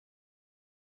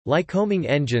Lycoming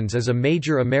Engines is a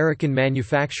major American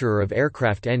manufacturer of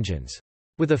aircraft engines.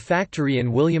 With a factory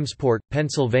in Williamsport,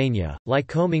 Pennsylvania,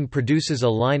 Lycoming produces a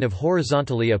line of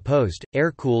horizontally opposed,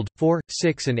 air-cooled, 4,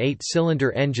 6 and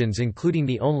 8-cylinder engines including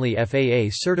the only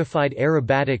FAA-certified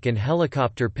aerobatic and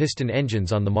helicopter piston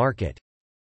engines on the market.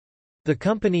 The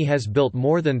company has built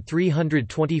more than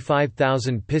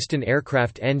 325,000 piston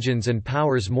aircraft engines and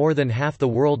powers more than half the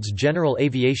world's general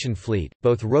aviation fleet,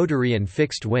 both rotary and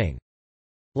fixed-wing.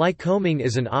 Lycoming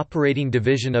is an operating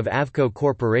division of Avco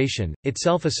Corporation,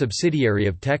 itself a subsidiary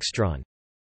of Textron.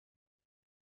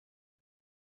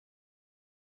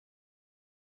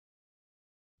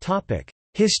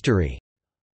 History.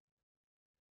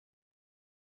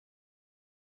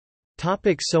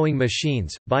 Sewing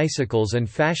machines, bicycles and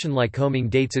fashion. Lycoming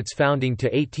dates its founding to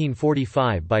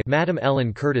 1845 by Madame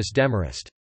Ellen Curtis Demarest.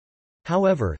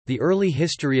 However, the early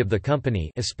history of the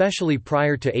company, especially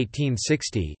prior to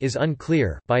 1860, is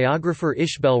unclear. Biographer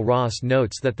Ishbel Ross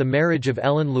notes that the marriage of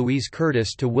Ellen Louise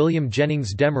Curtis to William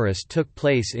Jennings Demarest took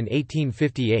place in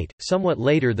 1858, somewhat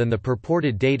later than the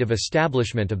purported date of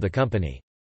establishment of the company.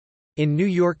 In New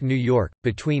York,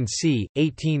 between c.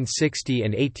 1860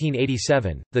 and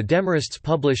 1887, the Demarests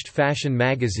published fashion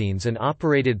magazines and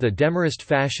operated the Demarest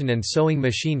Fashion and Sewing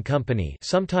Machine Company,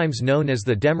 sometimes known as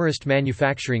the Demarest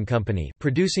Manufacturing Company,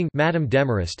 producing Madame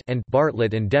Demarest and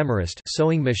Bartlett and Demarest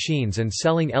sewing machines and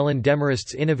selling Ellen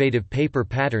Demarest's innovative paper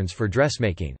patterns for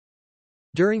dressmaking.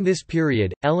 During this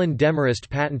period, Ellen Demarest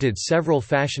patented several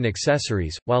fashion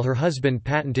accessories, while her husband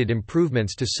patented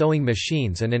improvements to sewing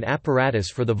machines and an apparatus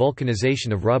for the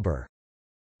vulcanization of rubber.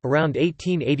 Around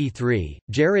 1883,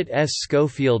 Jarrett S.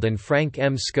 Schofield and Frank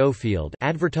M. Schofield,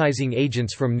 advertising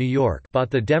agents from New York, bought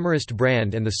the Demarest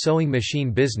brand and the sewing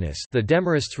machine business. The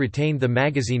Demarests retained the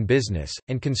magazine business,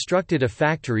 and constructed a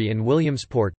factory in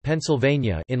Williamsport,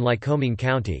 Pennsylvania in Lycoming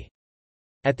County.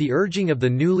 At the urging of the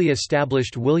newly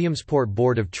established Williamsport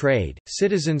Board of Trade,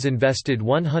 citizens invested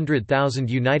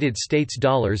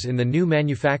 $100,000 in the new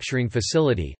manufacturing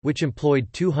facility, which employed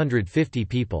 250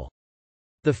 people.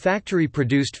 The factory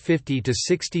produced 50 to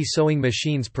 60 sewing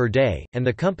machines per day, and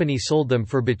the company sold them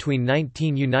for between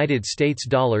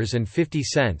 $19 and 50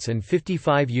 cents and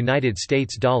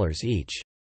 $55 each.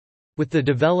 With the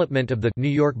development of the New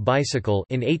York bicycle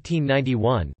in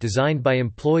 1891, designed by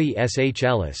employee S. H.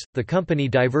 Ellis, the company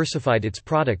diversified its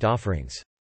product offerings.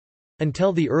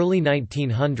 Until the early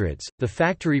 1900s, the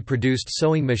factory produced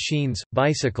sewing machines,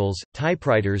 bicycles,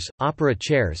 typewriters, opera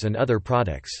chairs and other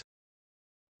products.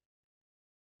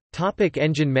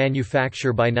 Engine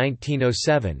manufacture. By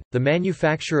 1907, the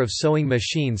manufacture of sewing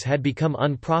machines had become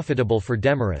unprofitable for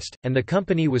Demarest, and the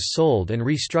company was sold and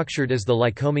restructured as the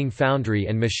Lycoming Foundry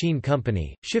and Machine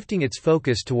Company, shifting its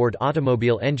focus toward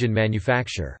automobile engine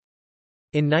manufacture.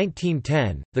 In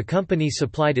 1910, the company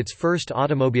supplied its first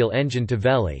automobile engine to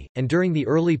Veli, and during the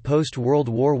early post-World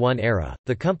War I era,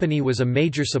 the company was a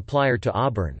major supplier to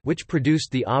Auburn, which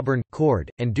produced the Auburn, Cord,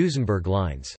 and Duesenberg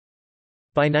lines.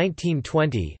 By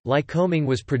 1920, Lycoming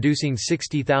was producing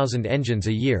 60,000 engines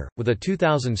a year, with a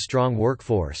 2,000-strong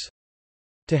workforce.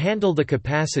 To handle the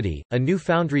capacity, a new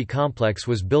foundry complex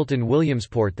was built in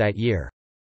Williamsport that year.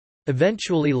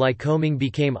 Eventually Lycoming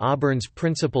became Auburn's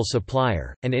principal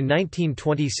supplier, and in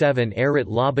 1927 Arit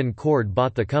Laban Cord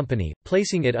bought the company,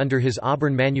 placing it under his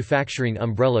Auburn Manufacturing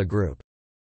umbrella group.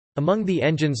 Among the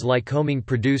engines Lycoming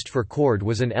produced for Cord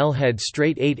was an L-head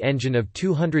straight-8 engine of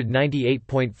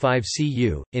 298.5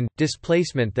 cu, in,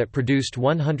 displacement that produced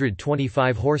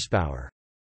 125 horsepower.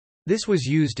 This was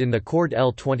used in the Cord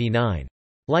L-29.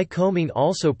 Lycoming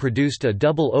also produced a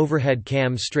double overhead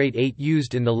cam straight-8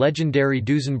 used in the legendary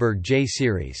Duesenberg J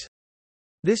series.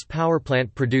 This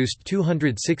powerplant produced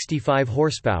 265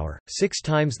 horsepower, 6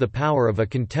 times the power of a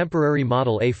contemporary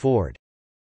Model A Ford.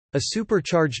 A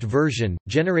supercharged version,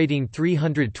 generating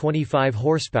 325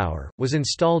 horsepower, was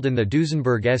installed in the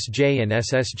Duesenberg SJ and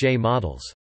SSJ models.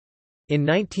 In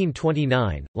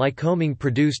 1929, Lycoming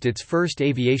produced its first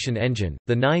aviation engine,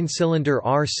 the 9-cylinder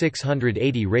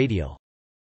R680 radial.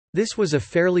 This was a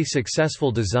fairly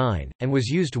successful design, and was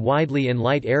used widely in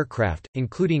light aircraft,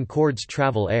 including Cord's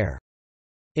Travel Air.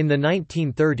 In the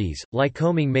 1930s,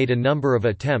 Lycoming made a number of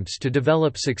attempts to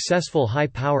develop successful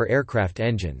high-power aircraft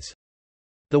engines.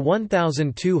 The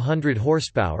 1,200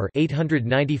 horsepower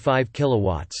 (895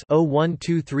 kilowatts)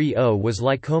 01230 was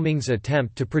Lycoming's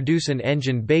attempt to produce an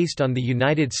engine based on the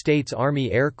United States Army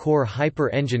Air Corps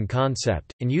hyper-engine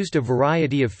concept, and used a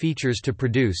variety of features to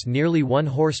produce nearly 1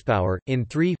 horsepower, in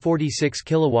 3 46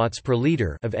 kilowatts per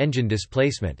liter of engine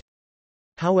displacement.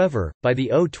 However, by the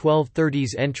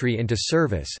 01230's entry into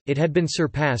service, it had been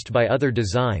surpassed by other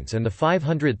designs and the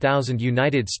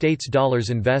 $500,000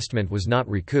 investment was not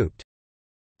recouped.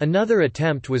 Another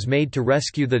attempt was made to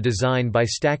rescue the design by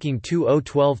stacking two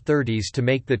 01230s to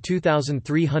make the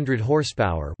 2,300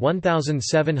 horsepower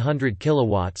 (1,700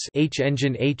 kilowatts)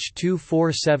 H-engine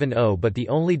H2470, but the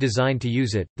only design to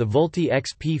use it, the Vultee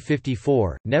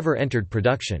XP54, never entered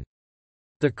production.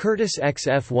 The Curtiss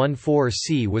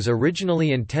XF-14C was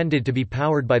originally intended to be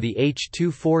powered by the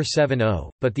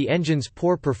H2470, but the engine's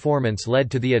poor performance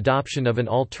led to the adoption of an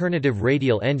alternative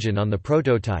radial engine on the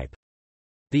prototype.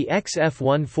 The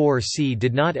XF-14C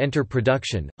did not enter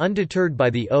production. Undeterred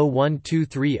by the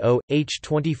 01230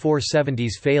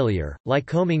 H2470's failure,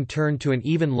 Lycoming turned to an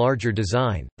even larger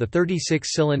design, the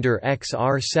 36-cylinder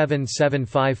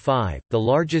XR7755, the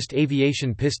largest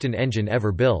aviation piston engine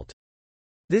ever built.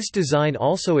 This design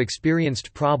also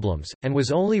experienced problems, and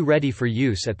was only ready for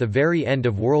use at the very end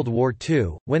of World War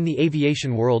II, when the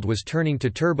aviation world was turning to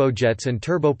turbojets and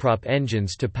turboprop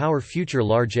engines to power future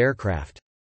large aircraft.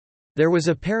 There was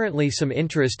apparently some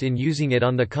interest in using it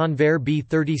on the Convair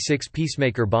B-36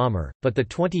 Peacemaker bomber, but the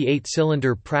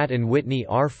 28-cylinder Pratt & Whitney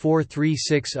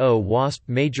R4360 Wasp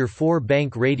Major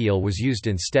 4-bank radial was used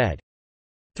instead.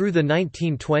 Through the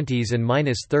 1920s and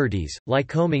 -30s,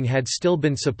 Lycoming had still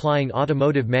been supplying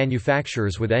automotive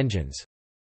manufacturers with engines.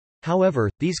 However,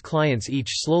 these clients each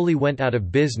slowly went out of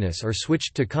business or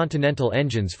switched to Continental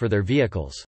engines for their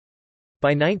vehicles.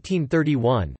 By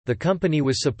 1931, the company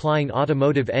was supplying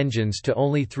automotive engines to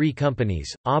only 3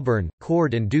 companies, Auburn,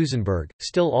 Cord and Duesenberg,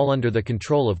 still all under the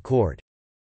control of Cord.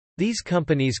 These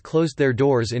companies closed their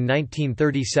doors in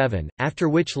 1937, after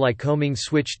which Lycoming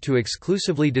switched to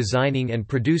exclusively designing and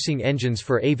producing engines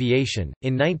for aviation.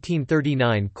 In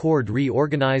 1939, Cord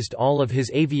reorganized all of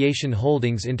his aviation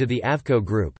holdings into the Avco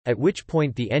Group, at which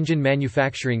point the engine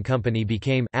manufacturing company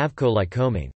became Avco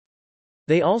Lycoming.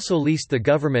 They also leased the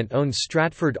government-owned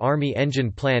Stratford Army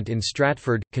Engine Plant in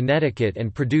Stratford, Connecticut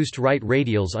and produced Wright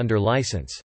radials under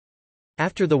license.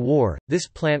 After the war, this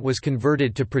plant was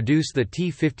converted to produce the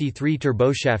T-53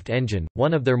 turboshaft engine,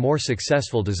 one of their more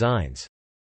successful designs.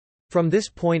 From this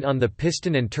point on, the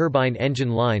piston and turbine engine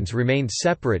lines remained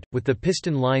separate, with the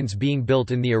piston lines being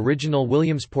built in the original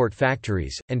Williamsport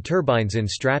factories, and turbines in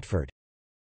Stratford.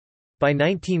 By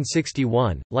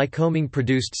 1961, Lycoming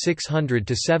produced 600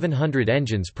 to 700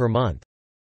 engines per month.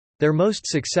 Their most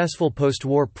successful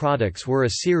post-war products were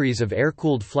a series of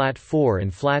air-cooled Flat 4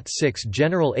 and Flat 6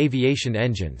 general aviation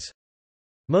engines.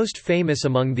 Most famous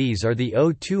among these are the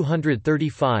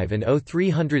O235 and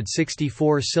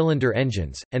O364 cylinder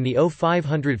engines, and the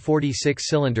O546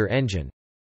 cylinder engine.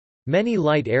 Many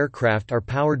light aircraft are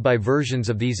powered by versions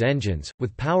of these engines,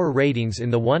 with power ratings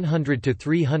in the 100 to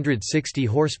 360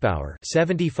 horsepower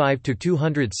 (75 to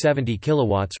 270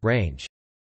 kilowatts) range.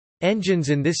 Engines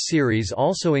in this series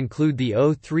also include the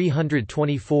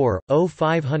O324,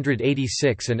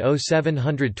 O586 and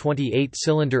O728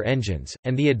 cylinder engines,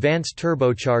 and the advanced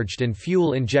turbocharged and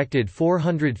fuel-injected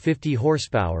 450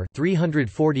 horsepower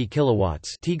 (340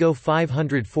 kilowatts) Tego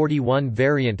 541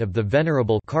 variant of the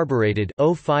venerable carbureted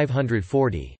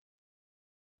O540.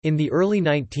 In the early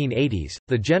 1980s,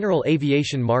 the general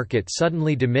aviation market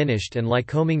suddenly diminished and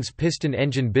Lycoming's piston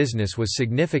engine business was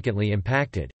significantly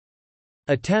impacted.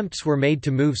 Attempts were made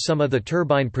to move some of the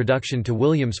turbine production to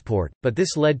Williamsport, but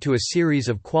this led to a series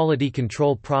of quality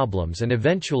control problems and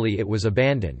eventually it was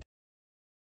abandoned.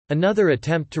 Another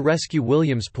attempt to rescue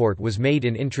Williamsport was made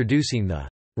in introducing the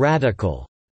Radical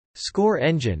Score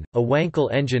engine, a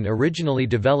Wankel engine originally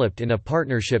developed in a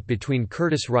partnership between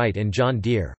Curtiss-Wright and John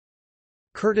Deere.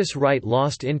 Curtiss-Wright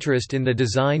lost interest in the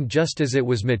design just as it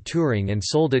was maturing and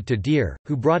sold it to Deere,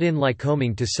 who brought in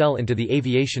Lycoming to sell into the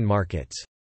aviation markets.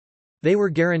 They were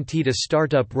guaranteed a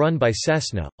startup run by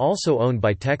Cessna, also owned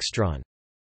by Textron.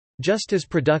 Just as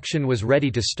production was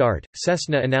ready to start,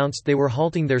 Cessna announced they were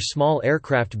halting their small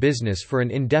aircraft business for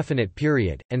an indefinite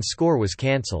period, and Score was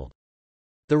cancelled.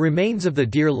 The remains of the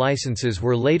Deere licenses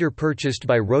were later purchased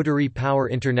by Rotary Power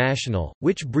International,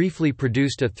 which briefly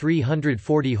produced a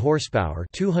 340 horsepower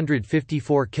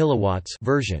 (254 kilowatts)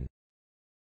 version.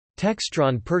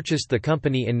 Textron purchased the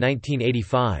company in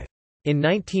 1985. In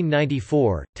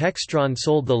 1994, Textron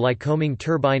sold the Lycoming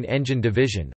Turbine Engine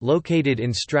Division, located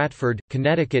in Stratford,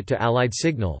 Connecticut to Allied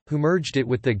Signal, who merged it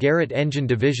with the Garrett Engine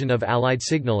Division of Allied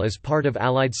Signal as part of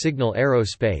Allied Signal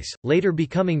Aerospace, later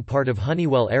becoming part of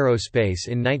Honeywell Aerospace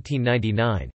in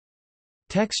 1999.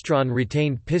 Textron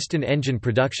retained piston engine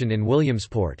production in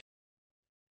Williamsport.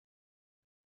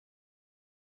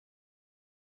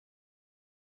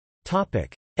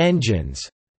 Engines.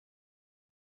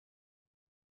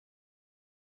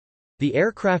 The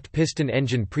aircraft piston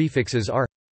engine prefixes are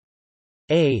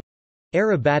A.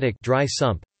 Aerobatic dry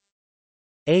sump,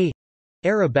 A.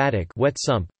 Aerobatic wet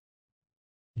sump,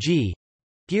 G.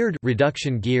 Geared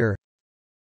reduction gear,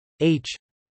 H.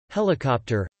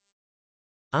 Helicopter,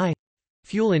 I.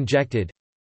 Fuel injected,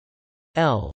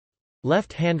 L.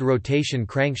 Left-hand rotation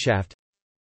crankshaft,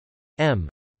 M.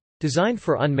 Designed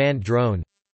for unmanned drone,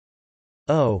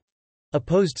 O.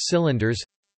 Opposed cylinders,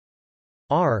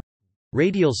 R.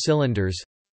 Radial cylinders,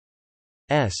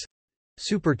 S.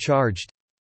 Supercharged,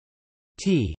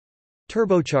 T.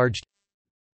 Turbocharged,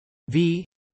 V.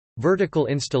 Vertical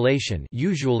installation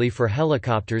usually for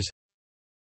helicopters,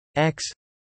 X.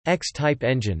 X-type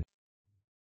engine,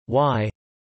 Y.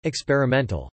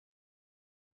 Experimental.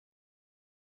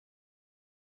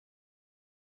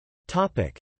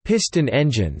 Topic: Piston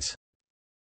engines.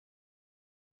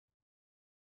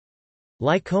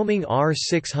 Lycoming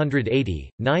R680,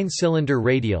 9-cylinder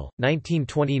radial,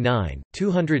 1929,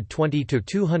 220 to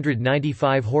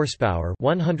 295 horsepower,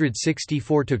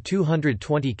 164 to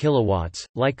 220 kilowatts.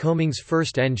 Lycoming's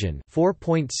first engine,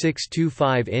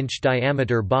 4.625-inch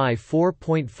diameter by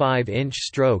 4.5-inch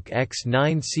stroke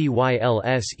x9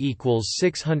 CYLS equals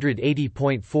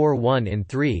 680.41 in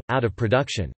 3, out of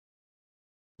production.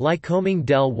 Lycoming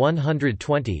Del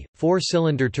 120,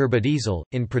 4-cylinder turbodiesel,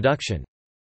 in production.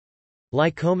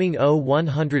 Lycoming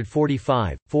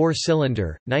O145,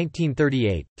 4-cylinder,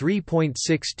 1938,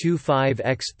 3.625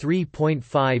 x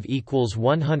 3.5 equals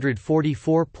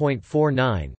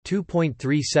 144.49,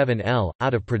 2.37 L,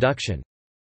 out of production.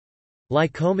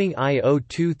 Lycoming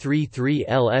I0233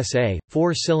 LSA,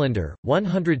 4-cylinder,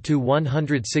 100 to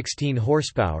 116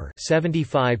 horsepower,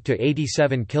 75 to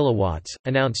 87 kilowatts,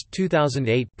 announced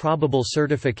 2008, probable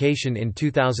certification in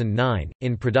 2009,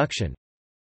 in production.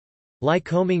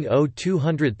 Lycoming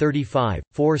O235,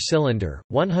 4-cylinder,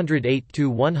 108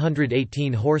 to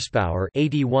 118 horsepower,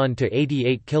 81 to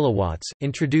 88 kilowatts,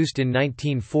 introduced in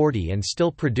 1940 and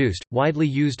still produced, widely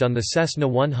used on the Cessna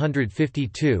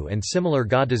 152 and similar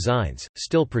GA designs,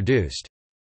 still produced.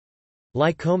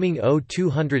 Lycoming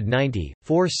O290,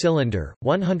 4-cylinder,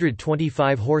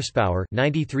 125 horsepower,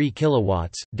 93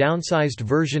 kilowatts, downsized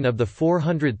version of the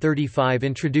 435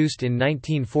 introduced in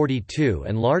 1942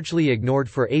 and largely ignored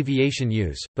for aviation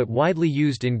use, but widely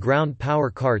used in ground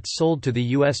power carts sold to the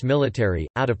U.S. military,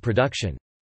 out of production.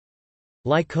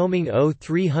 Lycoming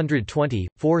O320,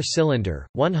 4-cylinder,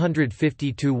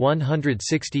 150 to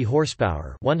 160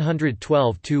 horsepower,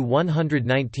 112 to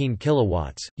 119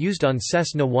 kilowatts, used on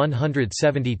Cessna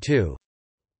 172.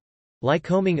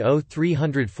 Lycoming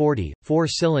O340,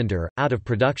 4-cylinder, out of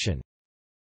production.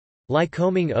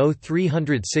 Lycoming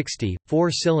O360,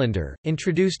 4-cylinder,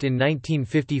 introduced in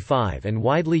 1955 and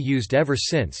widely used ever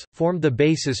since, formed the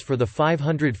basis for the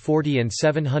 540 and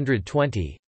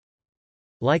 720.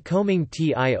 Lycoming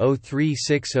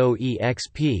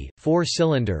TI0360EXP,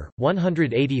 4-cylinder,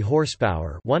 180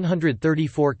 horsepower,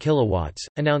 134 kilowatts,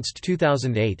 announced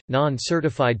 2008,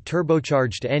 non-certified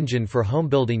turbocharged engine for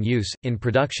homebuilding use, in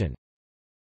production.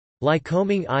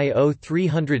 Lycoming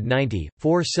IO390,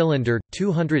 4-cylinder,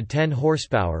 210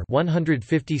 horsepower,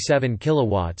 157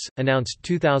 kilowatts, announced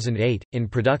 2008, in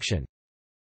production.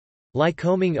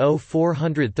 Lycoming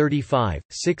O435,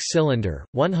 6-cylinder,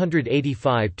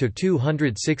 185 to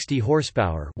 260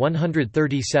 horsepower,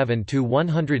 137 to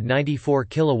 194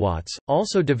 kilowatts,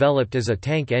 also developed as a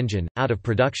tank engine, out of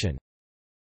production.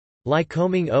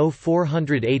 Lycoming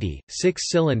O480,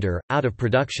 6-cylinder, out of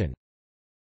production.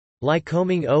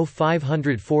 Lycoming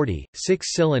O540,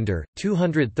 6-cylinder,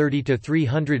 230 to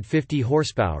 350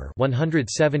 horsepower,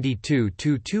 172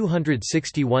 to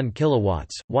 261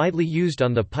 kilowatts, widely used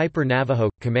on the Piper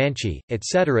Navajo, Comanche,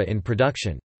 etc. in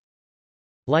production.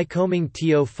 Lycoming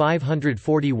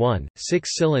TO541,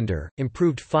 6-cylinder,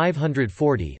 improved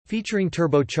 540, featuring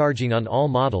turbocharging on all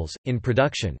models, in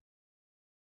production.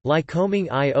 Lycoming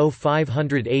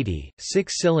IO580,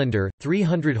 6-cylinder,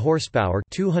 300 horsepower,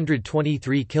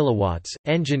 223 kilowatts,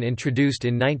 engine introduced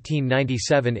in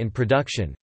 1997 in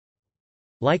production.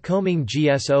 Lycoming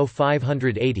GSO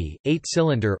 580,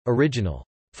 8-cylinder, original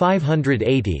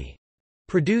 580,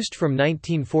 produced from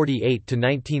 1948 to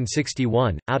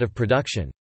 1961, out of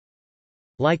production.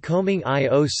 Lycoming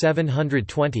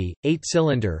IO720,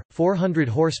 8-cylinder, 400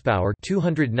 horsepower,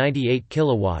 298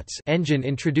 kilowatts, engine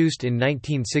introduced in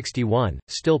 1961,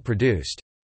 still produced.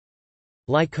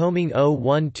 Lycoming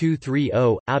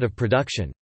O1230, out of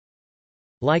production.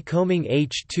 Lycoming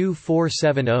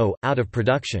H2470, out of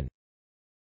production.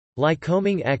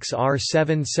 Lycoming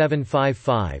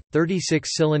XR7755,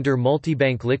 36-cylinder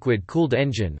multibank liquid-cooled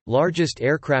engine, largest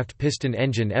aircraft piston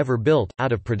engine ever built,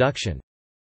 out of production.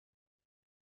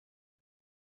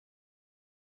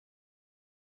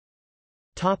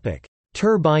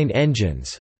 Turbine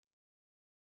engines.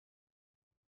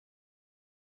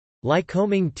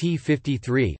 Lycoming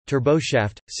T53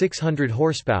 turboshaft, 600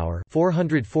 horsepower,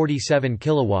 447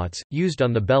 kilowatts, used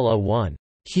on the Bell 01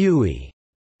 Huey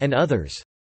and others.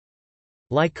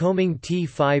 Lycoming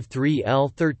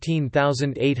T53L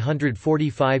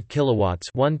 13,845 kilowatts,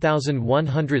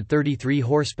 1,133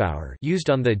 horsepower,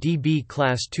 used on the DB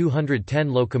class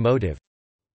 210 locomotive.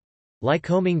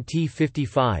 Lycoming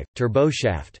T55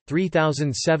 turboshaft,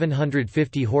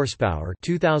 3,750 horsepower,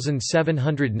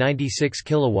 2,796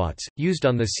 kilowatts, used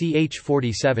on the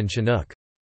CH-47 Chinook.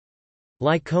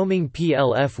 Lycoming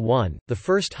PLF-1, the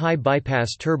first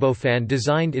high-bypass turbofan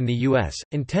designed in the U.S.,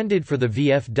 intended for the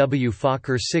VFW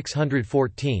Fokker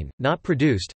 614, not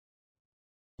produced.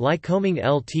 Lycoming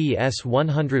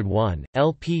LTS-101,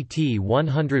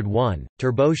 LPT-101,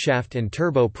 turboshaft and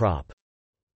turboprop.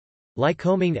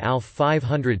 Lycoming ALF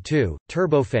 502,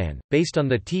 turbofan, based on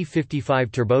the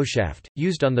T55 turboshaft,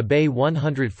 used on the Bay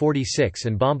 146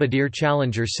 and Bombardier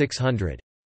Challenger 600.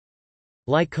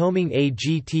 Lycoming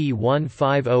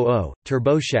AGT-1500,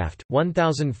 turboshaft,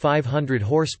 1,500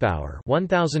 horsepower,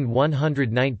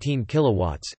 1,119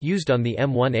 kilowatts, used on the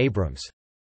M1 Abrams.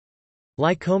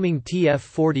 Lycoming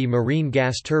TF-40 marine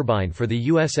gas turbine for the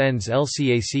USN's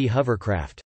LCAC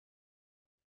hovercraft.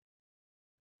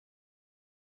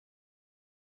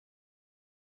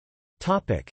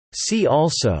 See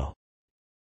also: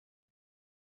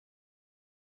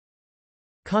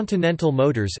 Continental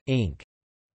Motors, Inc.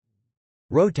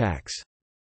 Rotax